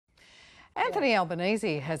Anthony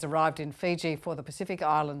Albanese has arrived in Fiji for the Pacific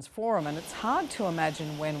Islands Forum, and it's hard to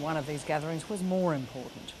imagine when one of these gatherings was more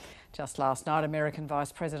important. Just last night, American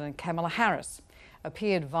Vice President Kamala Harris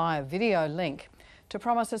appeared via video link to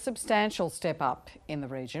promise a substantial step up in the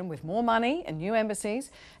region with more money and new embassies,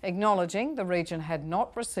 acknowledging the region had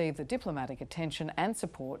not received the diplomatic attention and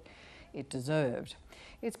support it deserved.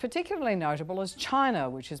 It's particularly notable as China,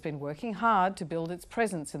 which has been working hard to build its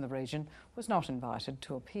presence in the region, was not invited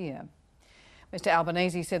to appear. Mr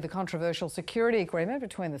Albanese said the controversial security agreement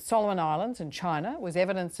between the Solomon Islands and China was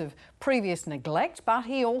evidence of previous neglect, but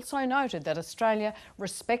he also noted that Australia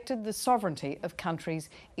respected the sovereignty of countries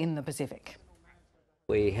in the Pacific.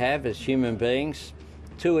 We have, as human beings,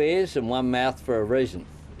 2 ears and 1 mouth for a reason,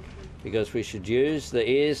 because we should use the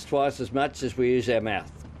ears twice as much as we use our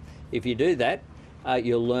mouth. If you do that,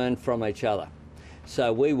 you'll learn from each other.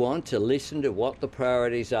 So we want to listen to what the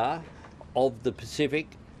priorities are of the Pacific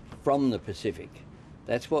from the Pacific.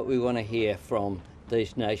 That's what we want to hear from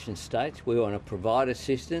these nation states. We want to provide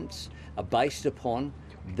assistance based upon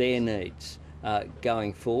their needs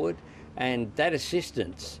going forward, and that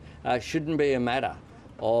assistance shouldn't be a matter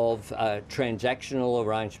of transactional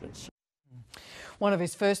arrangements. One of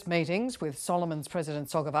his first meetings with Solomon's President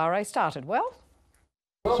Sogavare started well.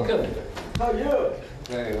 Welcome. How are you?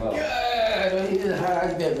 Very well. Good. How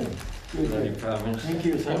are you doing? Good. Thank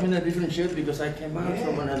you. So I'm in a different shirt because I came out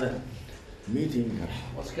from another meeting.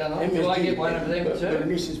 What's going on? Do I get one of them too?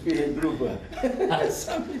 Bernice's period group. Good to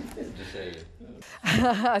see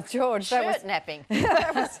you. George, Shirt napping.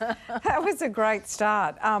 that was a great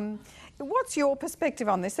start. What's your perspective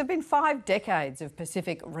on this? There have been 5 decades of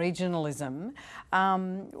Pacific regionalism.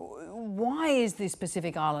 Why is this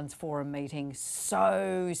Pacific Islands Forum meeting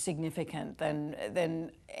so significant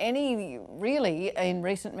than any really in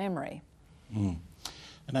recent memory? And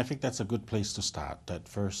I think that's a good place to start. That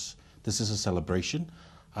first, this is a celebration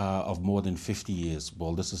of more than 50 years.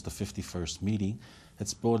 Well, this is the 51st meeting.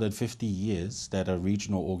 It's more than 50 years that a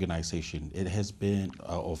regional organization, it has been,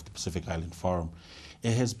 of the Pacific Island Forum,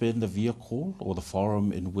 it has been the vehicle or the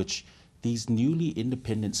forum in which these newly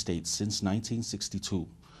independent states since 1962,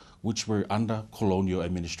 which were under colonial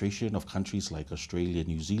administration of countries like Australia,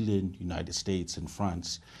 New Zealand, United States, and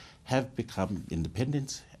France, have become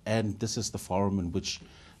independent. And this is the forum in which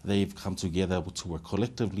they've come together to work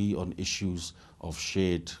collectively on issues of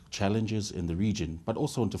shared challenges in the region, but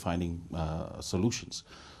also into finding solutions.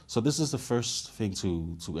 So this is the first thing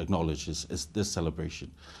to acknowledge is this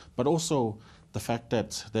celebration. But also the fact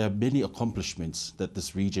that there are many accomplishments that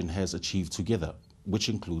this region has achieved together, which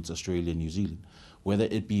includes Australia and New Zealand, whether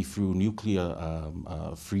it be through nuclear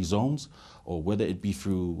free zones, or whether it be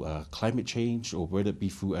through climate change, or whether it be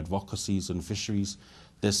through advocacies and fisheries.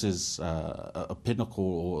 This is a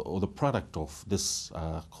pinnacle or the product of this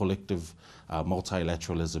collective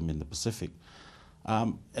multilateralism in the Pacific.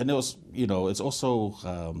 And it was, it's also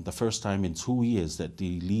the first time in 2 years that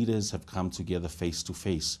the leaders have come together face to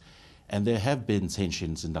face. And there have been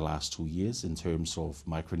tensions in the last 2 years in terms of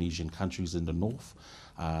Micronesian countries in the north,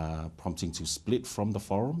 prompting to split from the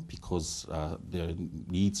forum because their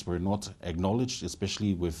needs were not acknowledged,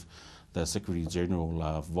 especially with the Secretary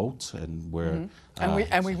General vote, and where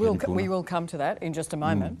we will come to that in just a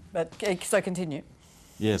moment. But so continue.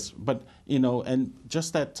 Yes, but and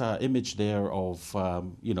just that image there of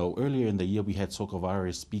earlier in the year we had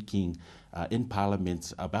Sogavare speaking in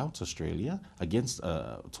Parliament about Australia,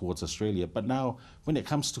 towards Australia, but now when it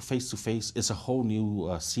comes to face, it's a whole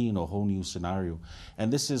new scene, a whole new scenario.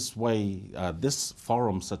 And this is why this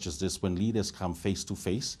forum such as this, when leaders come face to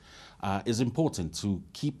face, is important to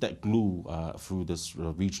keep that glue through this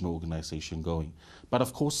regional organization going. But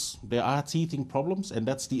of course, there are teething problems, and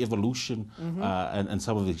that's the evolution and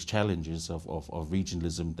some of these challenges of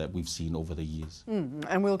regionalism that we've seen over the years.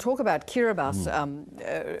 And we'll talk about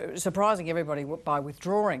Kiribati surprising everybody by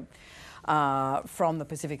withdrawing from the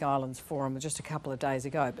Pacific Islands Forum just a couple of days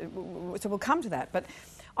ago. So we'll come to that. But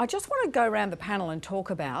I just want to go around the panel and talk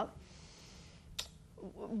about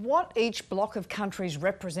what each block of countries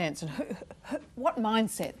represents and what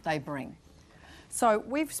mindset they bring. So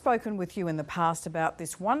we've spoken with you in the past about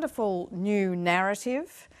this wonderful new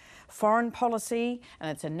narrative, foreign policy, and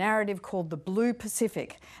it's a narrative called the Blue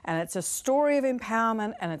Pacific, and it's a story of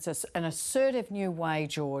empowerment, and it's an assertive new way,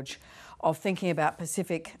 George, of thinking about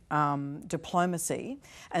Pacific diplomacy.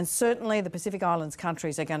 And certainly the Pacific Islands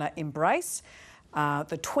countries are going to embrace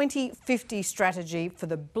the 2050 strategy for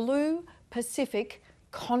the Blue Pacific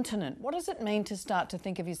continent. What does it mean to start to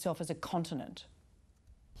think of yourself as a continent?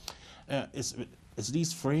 it's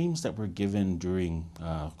these frames that were given during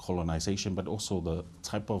colonization, but also the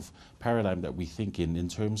type of paradigm that we think in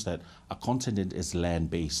terms that a continent is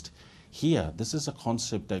land-based. Here, this is a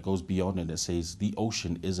concept that goes beyond it. It says the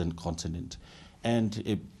ocean isn't continent. And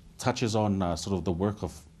it touches on sort of the work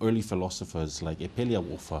of early philosophers like Epelia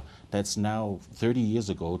Wolfer that's now 30 years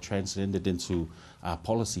ago transcended into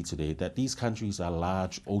policy today, that these countries are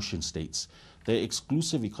large ocean states. Their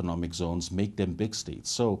exclusive economic zones make them big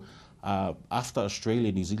states. So after Australia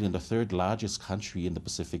and New Zealand, the third largest country in the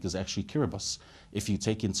Pacific is actually Kiribati, if you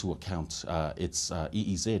take into account its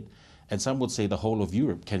EEZ. And some would say the whole of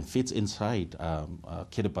Europe can fit inside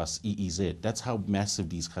Kiribati EEZ. That's how massive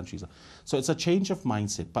these countries are. So it's a change of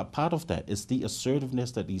mindset, but part of that is the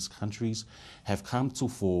assertiveness that these countries have come to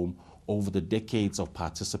form over the decades of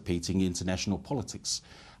participating in international politics.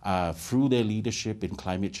 Through their leadership in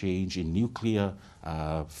climate change, in nuclear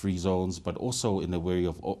free zones, but also in the area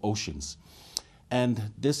of oceans.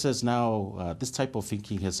 And this has now, this type of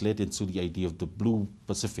thinking has led into the idea of the Blue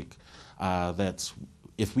Pacific, that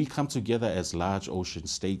if we come together as large ocean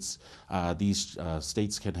states, these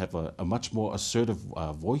states can have a much more assertive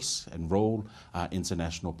voice and role in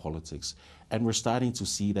international politics. And we're starting to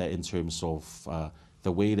see that in terms of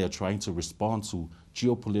the way they're trying to respond to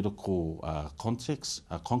geopolitical contexts,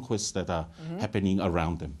 conquests that are happening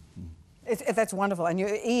around them. That's wonderful. And your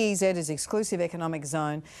EEZ is exclusive economic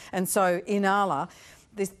zone. And so Inala,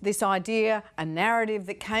 this idea, a narrative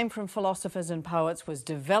that came from philosophers and poets, was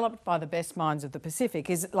developed by the best minds of the Pacific,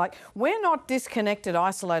 is like, we're not disconnected,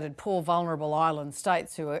 isolated, poor, vulnerable island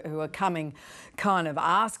states who are coming kind of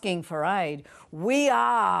asking for aid. We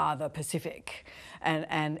are the Pacific.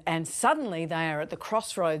 And suddenly they are at the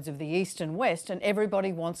crossroads of the East and West, and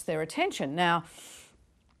everybody wants their attention. Now,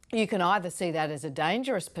 you can either see that as a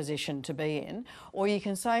dangerous position to be in, or you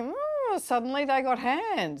can say, suddenly they got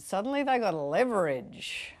hands, suddenly they got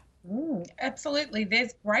leverage. Absolutely.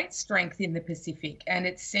 There's great strength in the Pacific, and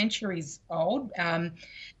it's centuries old.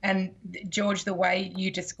 And George, the way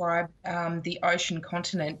you describe the ocean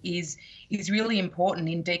continent is really important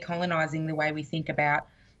in decolonising the way we think about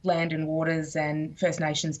land and waters and First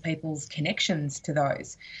Nations people's connections to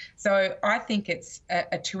those. So I think it's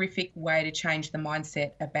a terrific way to change the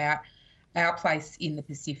mindset about our place in the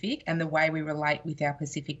Pacific and the way we relate with our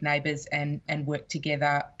Pacific neighbours and work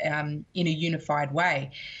together in a unified way.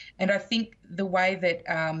 And I think the way that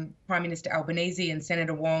Prime Minister Albanese and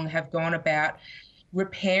Senator Wong have gone about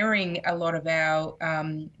repairing a lot of our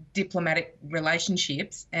diplomatic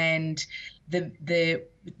relationships, and the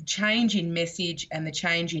change in message and the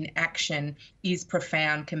change in action is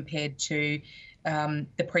profound compared to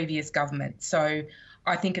the previous government. So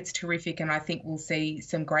I think it's terrific, and I think we'll see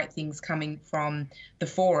some great things coming from the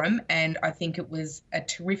forum. And I think it was a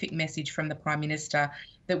terrific message from the Prime Minister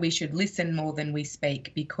that we should listen more than we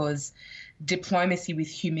speak, because diplomacy with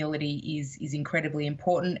humility is incredibly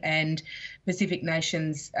important. And Pacific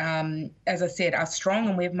nations, as I said, are strong,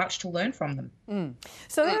 and we have much to learn from them.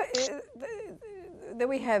 So there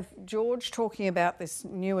we have George talking about this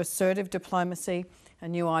new assertive diplomacy, a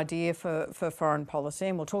new idea for foreign policy,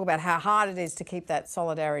 and we'll talk about how hard it is to keep that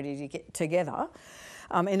solidarity to get together.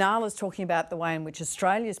 Inala's talking about the way in which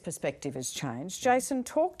Australia's perspective has changed. Jason,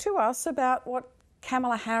 talk to us about what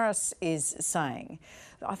Kamala Harris is saying.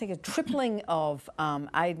 I think a tripling of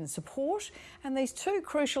aid and support, and these two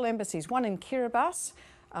crucial embassies, one in Kiribati,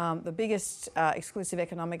 the biggest exclusive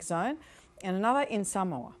economic zone, and another in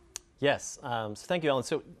Samoa. Yes, so thank you, Ellen.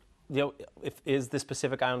 So, is this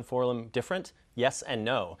Pacific Island Forum different? Yes and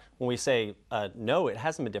no. When we say no, it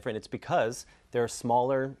hasn't been different, it's because there are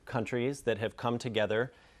smaller countries that have come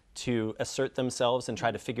together to assert themselves and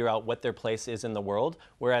try to figure out what their place is in the world,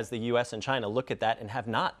 whereas the US and China look at that and have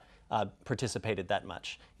not participated that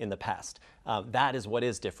much in the past. That is what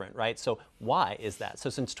is different, right? So why is that? So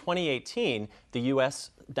since 2018, the US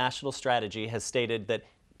national strategy has stated that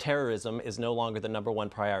terrorism is no longer the #1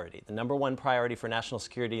 priority. The #1 priority for national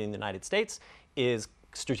security in the United States is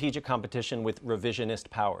strategic competition with revisionist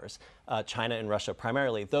powers, China and Russia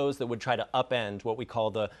primarily, those that would try to upend what we call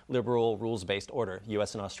the liberal rules-based order.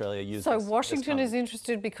 US and Australia use So Washington is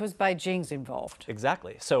interested because Beijing's involved.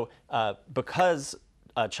 Exactly. So because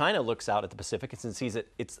China looks out at the Pacific and sees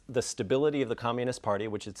it's the stability of the Communist Party,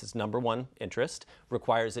 which is its #1 interest,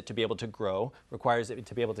 requires it to be able to grow, requires it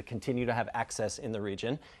to be able to continue to have access in the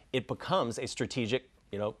region. It becomes a strategic,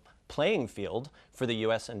 playing field for the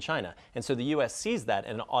US and China. And so the US sees that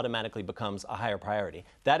and it automatically becomes a higher priority.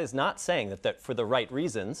 That is not saying that for the right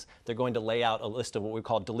reasons, they're going to lay out a list of what we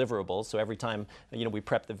call deliverables. So every time we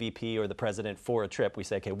prep the VP or the president for a trip, we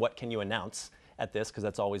say, okay, what can you announce at this, because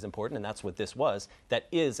that's always important, and that's what this was, that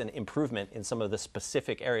is an improvement in some of the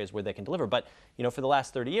specific areas where they can deliver. But for the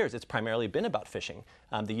last 30 years, it's primarily been about fishing.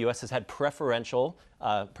 The U.S. has had preferential,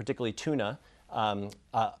 particularly tuna,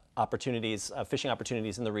 fishing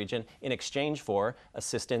opportunities in the region in exchange for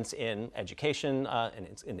assistance in education,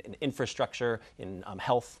 in infrastructure, in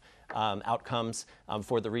health outcomes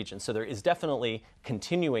for the region. So there is definitely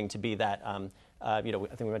continuing to be that, I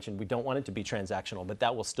think we mentioned we don't want it to be transactional, but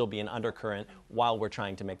that will still be an undercurrent while we're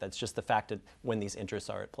trying to make that. It's just the fact that when these interests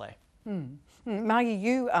are at play. Margy,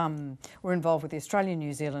 you were involved with the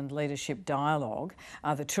Australia-New Zealand Leadership Dialogue,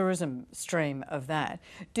 the tourism stream of that.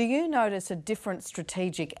 Do you notice a different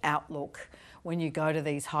strategic outlook when you go to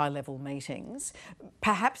these high-level meetings,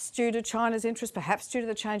 perhaps due to China's interest, perhaps due to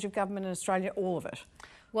the change of government in Australia, all of it?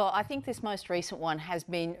 Well, I think this most recent one has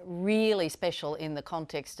been really special in the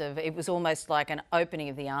context of, it was almost like an opening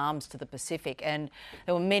of the arms to the Pacific, and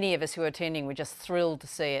there were many of us who were attending were just thrilled to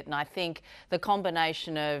see it. And I think the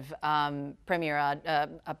combination of Prime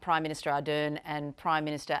Minister Ardern and Prime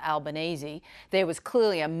Minister Albanese, there was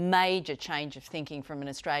clearly a major change of thinking from an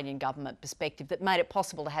Australian government perspective that made it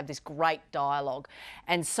possible to have this great dialogue.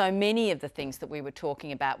 And so many of the things that we were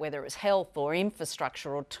talking about, whether it was health or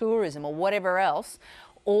infrastructure or tourism or whatever else,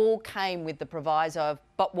 all came with the proviso of,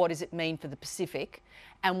 but what does it mean for the Pacific,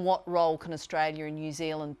 and what role can Australia and New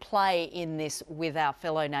Zealand play in this with our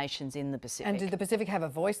fellow nations in the Pacific? And did the Pacific have a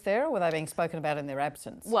voice there, or were they being spoken about in their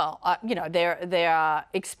absence? Well, there are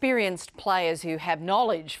experienced players who have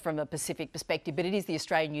knowledge from a Pacific perspective, but it is the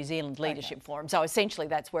Australia-New Zealand Leadership Forum, so essentially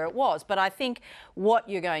that's where it was. But I think what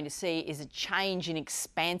you're going to see is a change in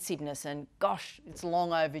expansiveness, and gosh, it's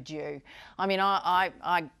long overdue. I mean,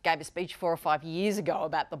 I gave a speech 4 or 5 years ago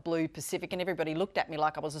about the blue Pacific, and everybody looked at me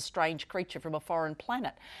like I was a strange creature from a foreign planet.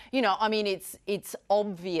 I mean, it's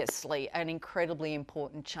obviously an incredibly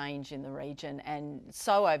important change in the region, and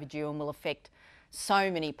so overdue, and will affect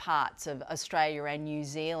so many parts of Australia and New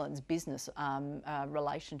Zealand's business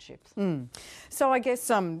relationships. So I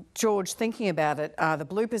guess, George, thinking about it, the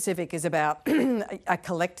Blue Pacific is about a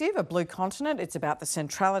collective, a blue continent. It's about the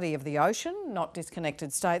centrality of the ocean, not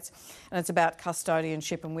disconnected states, and it's about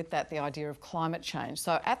custodianship, and with that the idea of climate change.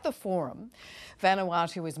 So at the forum,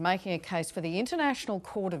 Vanuatu is making a case for the International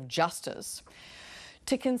Court of Justice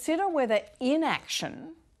to consider whether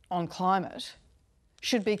inaction on climate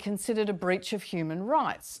should be considered a breach of human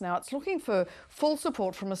rights. Now, it's looking for full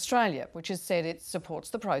support from Australia, which has said it supports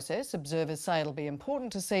the process. Observers say it'll be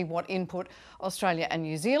important to see what input Australia and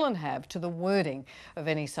New Zealand have to the wording of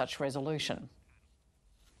any such resolution.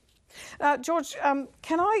 George,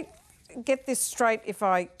 can I get this straight if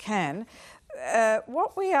I can?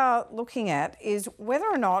 What we are looking at is whether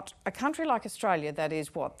or not a country like Australia, that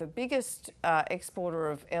is what, the biggest exporter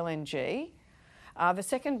of LNG, the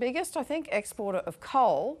second biggest, I think, exporter of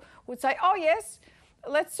coal, would say, oh yes,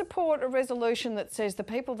 let's support a resolution that says the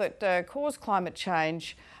people that cause climate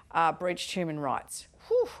change breached human rights.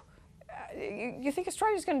 Whew. You think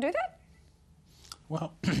Australia's going to do that?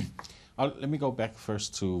 Well, let me go back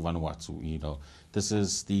first to Vanuatu. This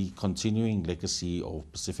is the continuing legacy of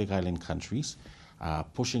Pacific Island countries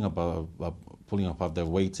pulling above their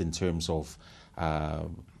weight in terms of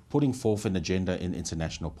putting forth an agenda in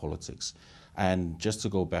international politics. And just to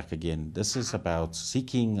go back again, this is about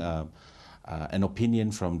seeking an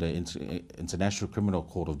opinion from the International Criminal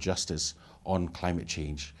Court of Justice on climate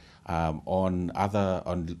change, on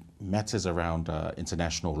matters around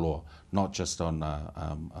international law, not just on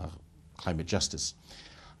climate justice.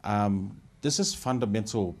 This is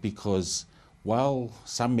fundamental because while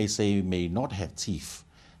some may say may not have teeth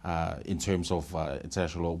in terms of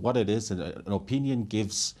international law, what it is, an opinion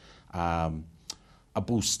gives a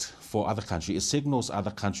boost for other countries. It signals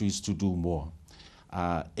other countries to do more.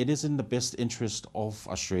 It is in the best interest of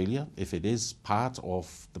Australia if it is part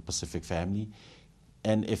of the Pacific family,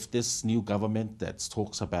 and if this new government that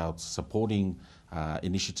talks about supporting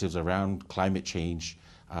initiatives around climate change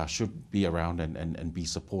should be around and be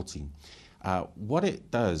supporting. What it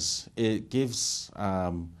does, it gives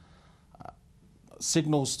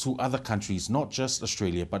signals to other countries, not just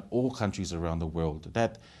Australia, but all countries around the world,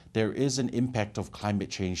 that there is an impact of climate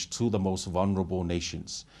change to the most vulnerable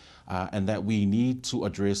nations, and that we need to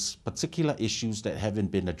address particular issues that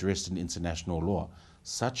haven't been addressed in international law,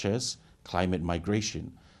 such as climate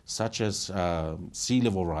migration, such as sea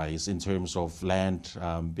level rise in terms of land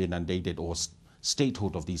being inundated or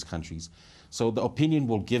statehood of these countries. So the opinion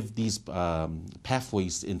will give these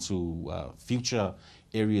pathways into future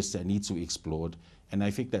areas that need to be explored, And I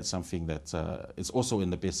think that's something that is also in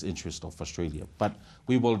the best interest of Australia. But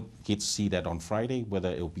we will get to see that on Friday, whether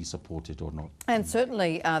it will be supported or not. And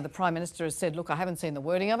certainly the Prime Minister has said, look, I haven't seen the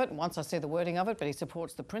wording of it, and once I see the wording of it, but he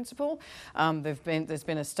supports the principle. There's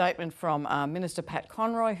been a statement from Minister Pat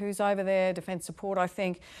Conroy, who's over there, Defence Support, I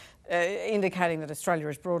think, indicating that Australia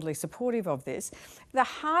is broadly supportive of this. The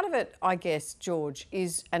heart of it, I guess, George,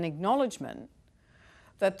 is an acknowledgement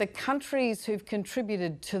that the countries who've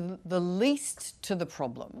contributed to the least to the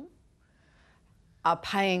problem are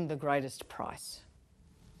paying the greatest price.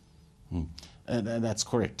 And that's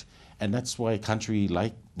correct. And that's why a country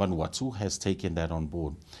like Vanuatu has taken that on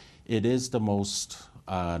board. It is the most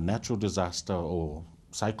natural disaster or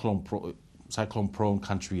cyclone-prone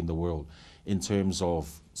country in the world in terms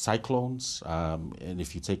of cyclones, and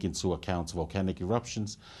if you take into account volcanic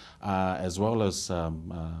eruptions, as well as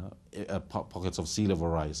pockets of sea level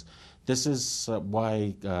rise. This is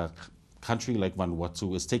why a country like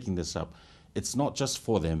Vanuatu is taking this up. It's not just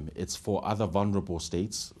for them, it's for other vulnerable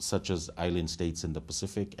states, such as island states in the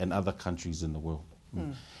Pacific and other countries in the world.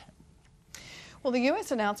 Well, the US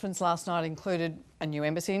announcements last night included a new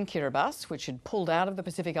embassy in Kiribati, which had pulled out of the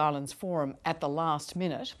Pacific Islands Forum at the last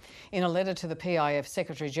minute. In a letter to the PIF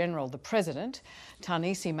Secretary-General, the President,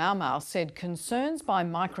 Tanisi Maumau, said concerns by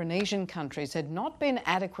Micronesian countries had not been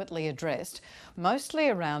adequately addressed, mostly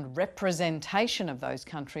around representation of those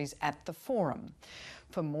countries at the forum.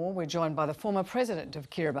 For more, we're joined by the former President of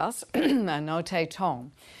Kiribati, Anote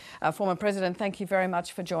Tong. Former President, thank you very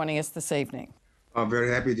much for joining us this evening. I'm very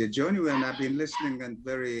happy to join you, and I've been listening and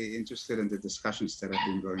very interested in the discussions that have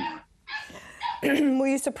been going on. Were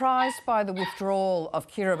you surprised by the withdrawal of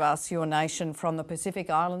Kiribati, your nation, from the Pacific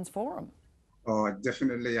Islands Forum? Oh,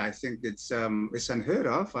 definitely. I think it's unheard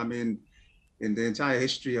of. I mean, in the entire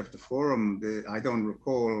history of the forum, I don't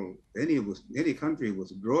recall any country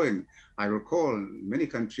withdrawing. I recall many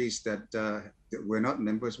countries that were not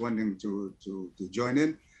members wanting to join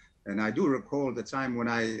in. And I do recall the time when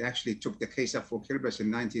I actually took the case up for Kiribati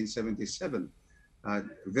in 1977,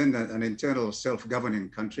 then an internal self-governing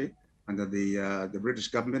country under the British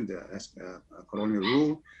government as colonial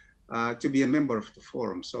rule, to be a member of the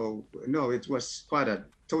forum. So no, it was quite a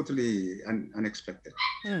totally unexpected.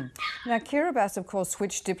 Now, Kiribati, of course,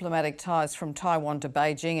 switched diplomatic ties from Taiwan to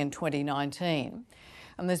Beijing in 2019.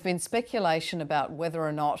 And there's been speculation about whether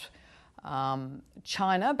or not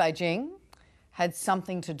Beijing, had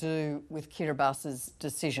something to do with Kiribati's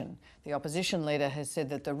decision. The opposition leader has said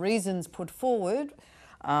that the reasons put forward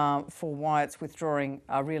for why it's withdrawing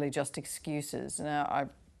are really just excuses. Now, I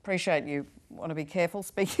appreciate you want to be careful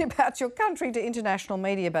speaking about your country to international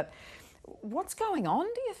media, but what's going on,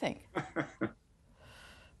 do you think?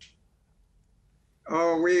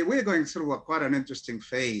 Oh, we're going through quite an interesting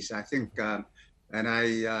phase, I think, and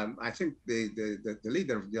I think the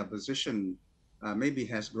leader of the opposition maybe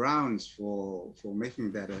has grounds for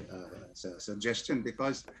making that a suggestion,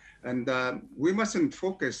 because, and we mustn't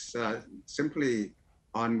focus simply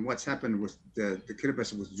on what's happened with the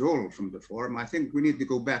Kiribati withdrawal from the forum. I think we need to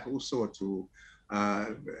go back also to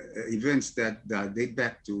events that date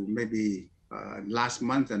back to maybe last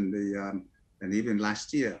month and even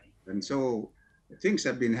last year. And so things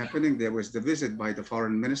have been happening. There was the visit by the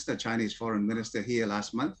foreign minister, Chinese foreign minister, here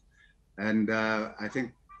last month, and I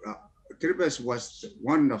think Kiribati was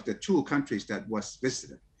one of the two countries that was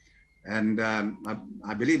visited. And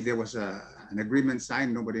I believe there was an agreement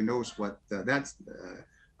signed. Nobody knows what that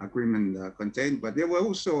agreement contained, but there were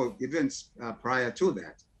also events prior to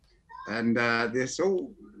that. And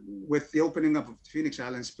so with the opening of Phoenix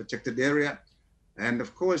Islands protected area, and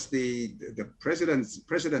of course the President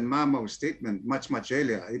Maumau's statement much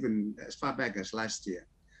earlier, even as far back as last year,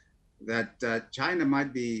 that China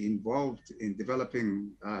might be involved in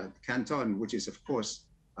developing Canton, which is, of course,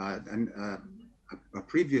 a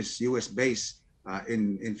previous U.S. base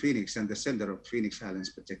in Phoenix and the center of Phoenix Islands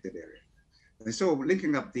protected area. And so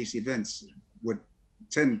linking up these events would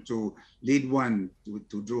tend to lead one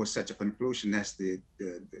to draw such a conclusion as the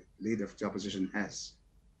leader of the opposition has.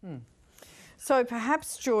 So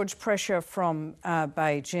perhaps, George, pressure from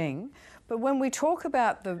Beijing. But when we talk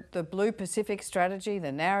about the Blue Pacific strategy,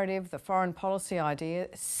 the narrative, the foreign policy idea,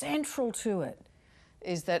 central to it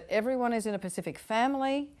is that everyone is in a Pacific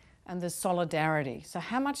family and there's solidarity. So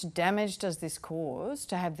how much damage does this cause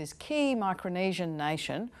to have this key Micronesian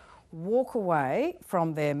nation walk away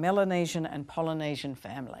from their Melanesian and Polynesian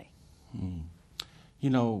family? You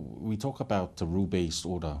know, we talk about the rule-based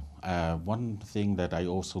order. One thing that I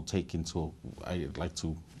also I like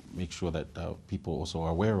to make sure that people also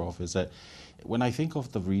are aware of is that when I think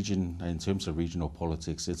of the region in terms of regional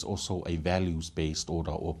politics, it's also a values-based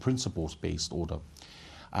order or principles-based order.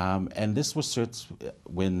 And this was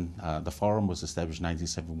when the forum was established in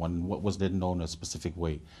 1971 in what was then known as Pacific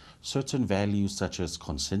Way. Certain values such as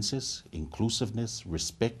consensus, inclusiveness,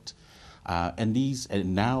 respect,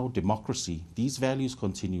 and now democracy, these values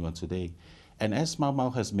continue on today. And as Mau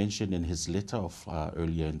Mau has mentioned in his letter of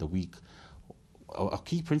earlier in the week, a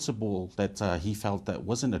key principle that he felt that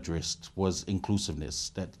wasn't addressed was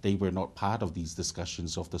inclusiveness, that they were not part of these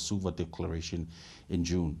discussions of the Suva Declaration in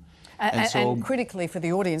June. And critically for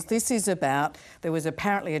the audience, this is about, there was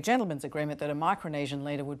apparently a gentleman's agreement that a Micronesian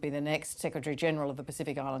leader would be the next Secretary General of the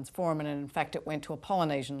Pacific Islands Forum, and in fact it went to a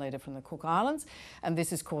Polynesian leader from the Cook Islands, and this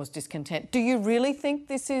has caused discontent. Do you really think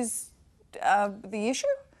this is the issue?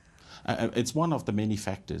 It's one of the many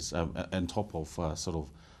factors on top of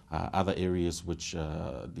other areas which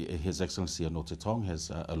His Excellency Anote Tong has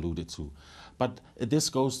alluded to. But this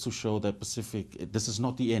goes to show that this is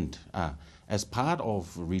not the end. As part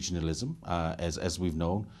of regionalism, as we've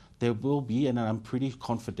known, there will be, and I'm pretty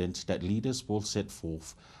confident that leaders will set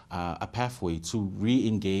forth a pathway to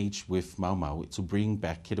re-engage with Mau Mau, to bring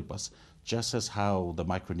back Kiribati, just as how the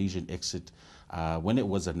Micronesian exit, when it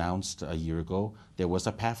was announced a year ago, there was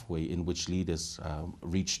a pathway in which leaders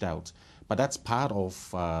reached out. But that's part of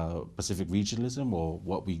Pacific regionalism, or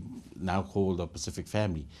what we now call the Pacific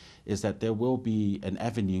family, is that there will be an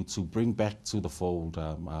avenue to bring back to the fold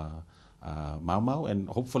Mau Mau, and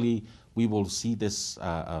hopefully we will see this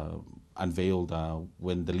unveiled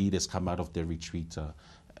when the leaders come out of their retreat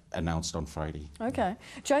announced on Friday. Okay.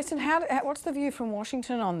 Jason, what's the view from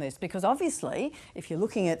Washington on this? Because obviously, if you're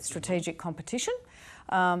looking at strategic competition,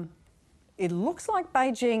 it looks like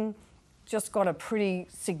Beijing just got a pretty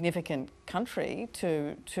significant country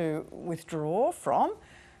to withdraw from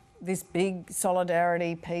this big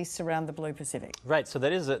solidarity piece around the Blue Pacific. Right, so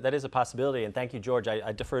that is a possibility, and thank you, George.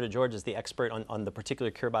 I defer to George as the expert on the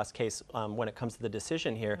particular Kiribati case when it comes to the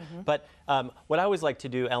decision here. But what I always like to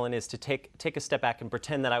do, Ellen, is to take a step back and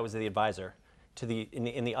pretend that I was the advisor to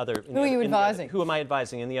in the other. Who are you advising? Who am I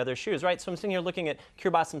advising in the other shoes, right? So I'm sitting here looking at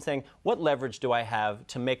Kiribati and saying, what leverage do I have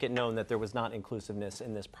to make it known that there was not inclusiveness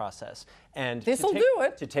in this process? And this will do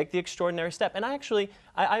it. To take the extraordinary step. And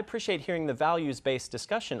I appreciate hearing the values-based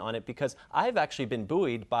discussion on it, because I've actually been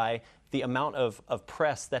buoyed by the amount of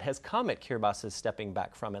press that has come at Kiribati stepping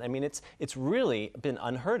back from it. I mean, it's really been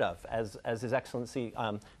unheard of, as His Excellency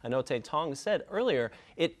Anote Tong said earlier.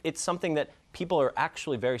 It's something that people are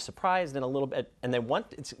actually very surprised and a little bit, and they want.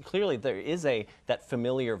 It's clearly there is that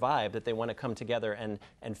familiar vibe that they want to come together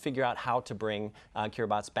and figure out how to bring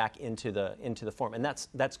Kiribati back into the forum, and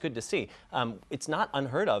that's good to see. It's not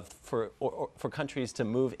unheard of for countries to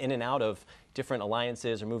move in and out of different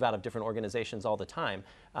alliances or move out of different organizations all the time.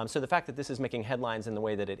 So the fact that this is making headlines in the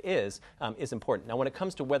way that it is important. Now, when it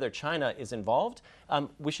comes to whether China is involved,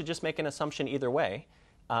 we should just make an assumption either way.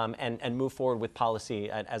 And move forward with policy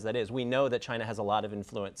as that is. We know that China has a lot of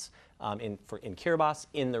influence in Kiribati,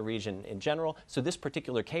 in the region in general. So this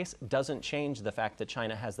particular case doesn't change the fact that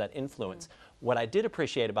China has that influence. What I did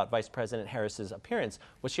appreciate about Vice President Harris's appearance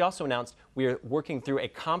was she also announced we are working through a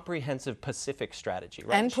comprehensive Pacific strategy.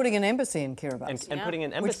 Right? And putting an embassy in Kiribati. And putting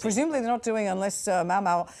an embassy. Which presumably they're not doing unless Mau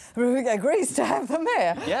Mau agrees to have them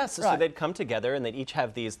there. Yes, right. So they'd come together and they'd each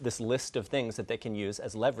have this list of things that they can use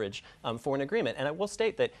as leverage for an agreement. And I will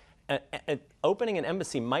state that opening an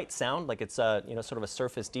embassy might sound like it's sort of a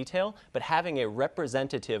surface detail, but having a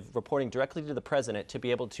representative reporting directly to the president to be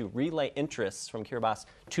able to relay interests from Kiribati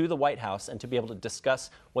to the White House and to be able to discuss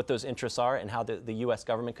what those interests are and how the U.S.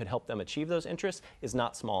 government could help them achieve those interests is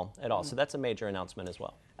not small at all. So that's a major announcement as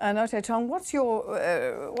well. Anote Tong, what's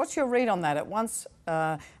your read on that? At once,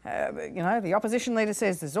 the opposition leader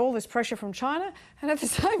says there's all this pressure from China, and at the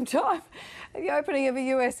same time, the opening of a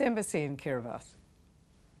U.S. embassy in Kiribati.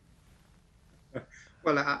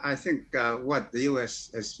 Well, I think what the U.S.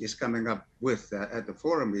 is coming up with at the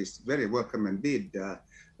forum is very welcome indeed. The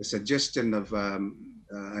suggestion of an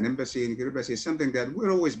embassy in Kiribati is something that we've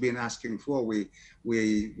always been asking for. We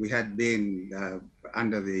had been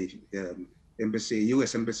under the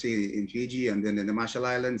U.S. embassy in Fiji and then in the Marshall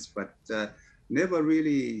Islands, but never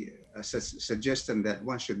really a suggestion that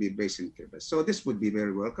one should be based in Kiribati. So this would be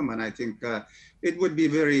very welcome, and I think it would be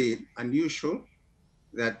very unusual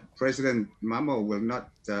that President Mau Mau will not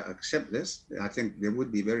accept this. I think there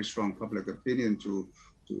would be very strong public opinion to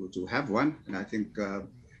have one, and I think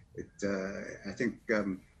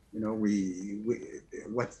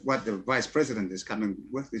what the vice president is coming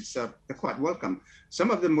with is they're quite welcome.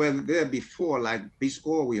 Some of them were there before, like Peace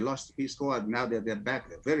Corps. We lost Peace Corps. Now they're back.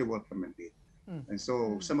 They're very welcome indeed. And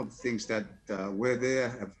so some of the things that were there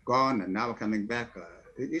have gone and now are coming back.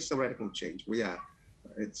 It's a radical change.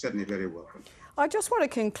 It's certainly very welcome. I just want to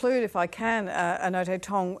conclude, if I can, Anote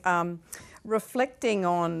Tong, reflecting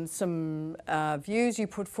on some views you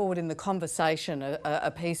put forward in The Conversation,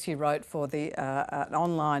 a piece you wrote for an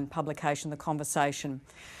online publication, The Conversation,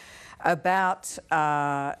 about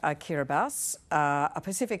Kiribati, a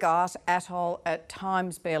Pacific atoll at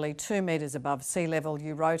times barely 2 metres above sea level.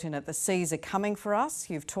 You wrote in it, "The seas are coming for us."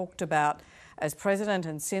 You've talked about, as President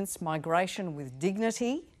and since, migration with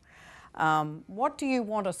dignity. What do you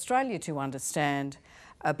want Australia to understand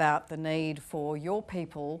about the need for your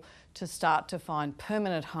people to start to find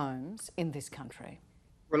permanent homes in this country?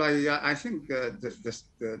 Well, I think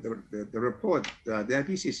the report, the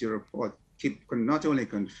IPCC report, keep not only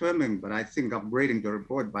confirming, but I think upgrading the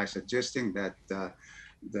report by suggesting that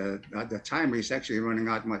the time is actually running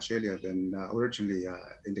out much earlier than originally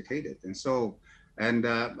indicated. And so,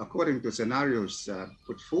 according to scenarios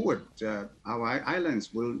put forward, our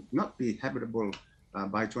islands will not be habitable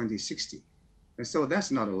by 2060. And so that's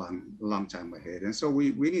not a long time ahead. And so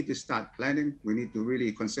we need to start planning. We need to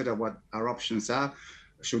really consider what our options are.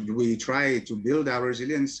 Should we try to build our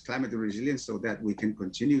resilience, climate resilience, so that we can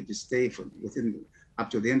continue to stay up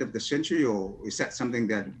to the end of the century, or is that something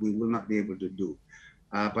that we will not be able to do?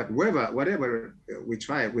 But whatever we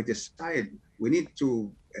try, we decide we need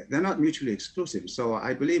to, they're not mutually exclusive. So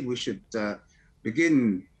I believe we should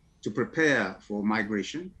begin to prepare for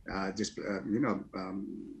migration,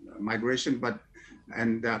 migration. But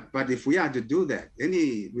if we are to do that,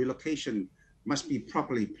 any relocation must be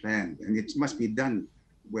properly planned, and it must be done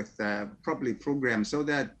with properly programmed, so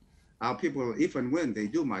that our people, if and when they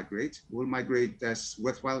do migrate, will migrate as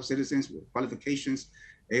worthwhile citizens with qualifications,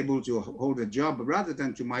 able to hold a job, rather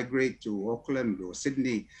than to migrate to Auckland or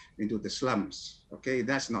Sydney into the slums. Okay,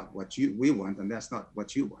 that's not what we want, and that's not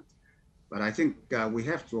what you want. But I think we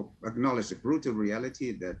have to acknowledge the brutal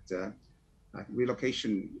reality that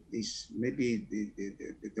relocation is maybe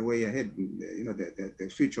the way ahead, the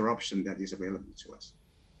future option that is available to us.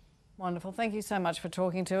 Wonderful. Thank you so much for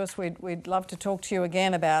talking to us. We'd love to talk to you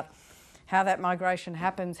again about how that migration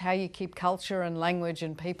happens, how you keep culture and language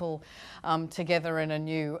and people together in a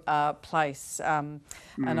new place.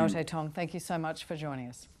 Anote Tong, thank you so much for joining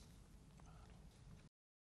us.